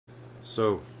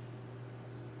So,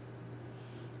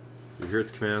 you're here at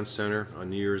the command center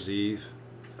on New Year's Eve.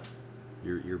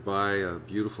 You're by a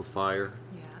beautiful fire.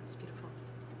 Yeah, it's beautiful.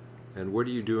 And what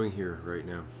are you doing here right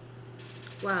now?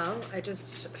 Well, I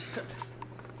just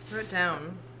wrote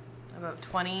down about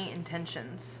 20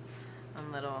 intentions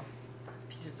on little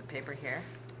pieces of paper here.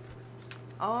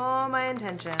 All my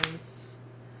intentions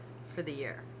for the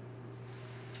year.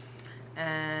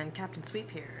 And Captain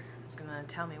Sweep here is going to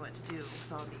tell me what to do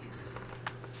with all these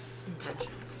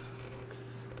intentions.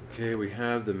 Okay, we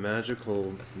have the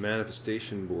magical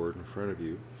manifestation board in front of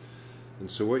you. And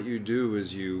so what you do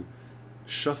is you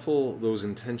shuffle those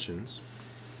intentions,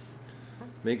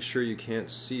 make sure you can't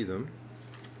see them,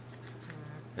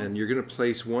 and you're going to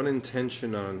place one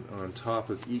intention on top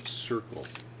of each circle.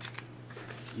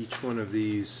 Each one of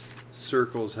these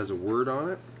circles has a word on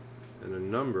it and a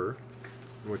number.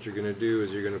 And what you're going to do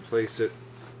is you're going to place it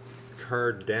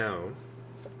card down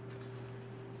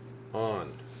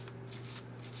on.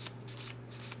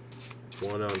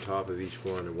 One on top of each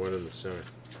one and one in the center.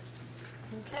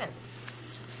 Okay.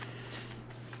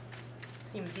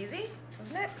 Seems easy,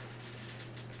 doesn't it?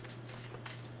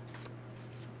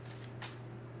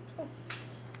 Oh.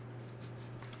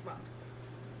 Wow.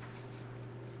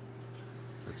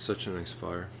 That's such a nice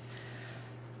fire.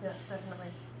 Yes,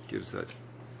 definitely. Gives that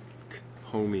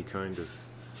homey kind of.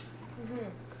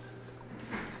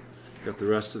 Got the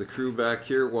rest of the crew back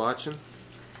here watching.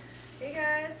 Hey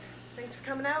guys, thanks for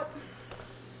coming out.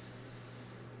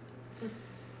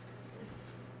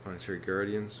 Planetary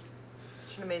Guardians.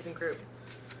 Such an amazing group.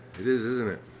 It is, isn't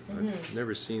it? I've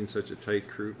never seen such a tight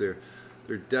group.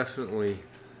 They're definitely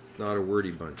not a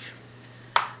wordy bunch.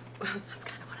 Well, that's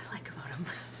kind of what I like about them.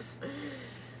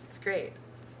 It's great.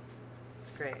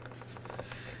 It's great.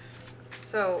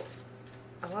 So,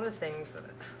 a lot of things that,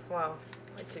 well,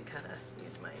 I like to kind of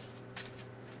use my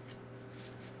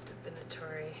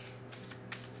divinatory.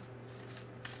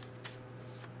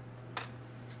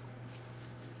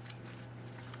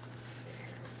 Let's see here.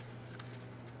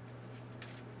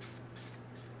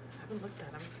 I haven't looked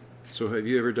at them. So have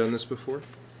you ever done this before?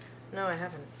 No, I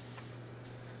haven't.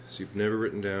 So you've never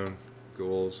written down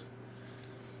goals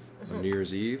on New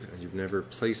Year's Eve, and you've never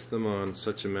placed them on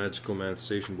such a magical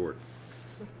manifestation board.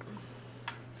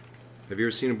 Have you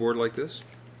ever seen a board like this?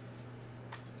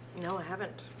 No, I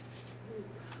haven't.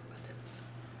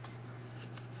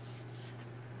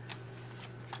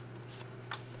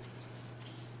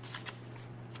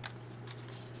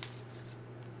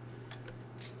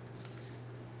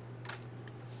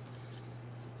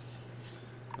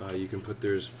 You can put,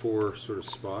 there's 4 sort of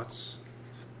spots.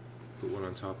 Put one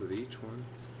on top of each one.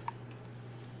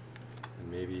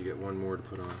 And maybe you get one more to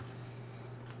put on.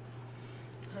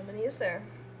 How many is there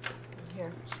in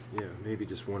here? Yeah, maybe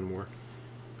just one more.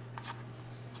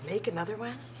 Make another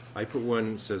one? I put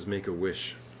one that says make a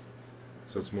wish.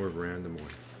 So it's more of a random one.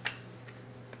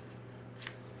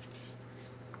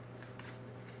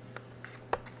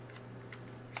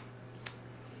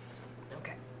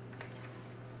 Okay.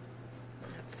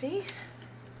 Let's see.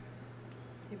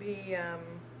 Maybe,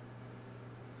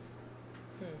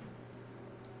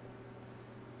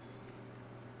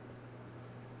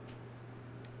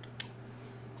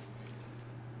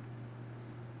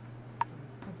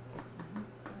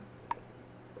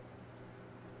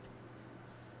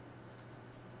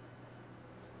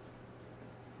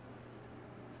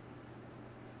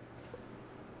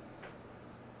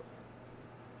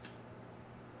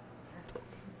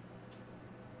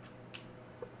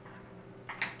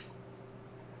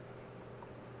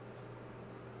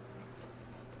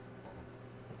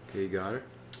 Okay, you got her?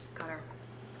 got her.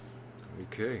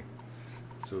 Okay.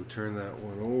 So turn that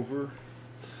one over.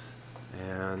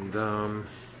 And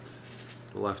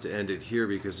we'll have to end it here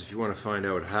because if you want to find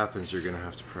out what happens, you're going to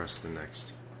have to press the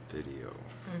next video.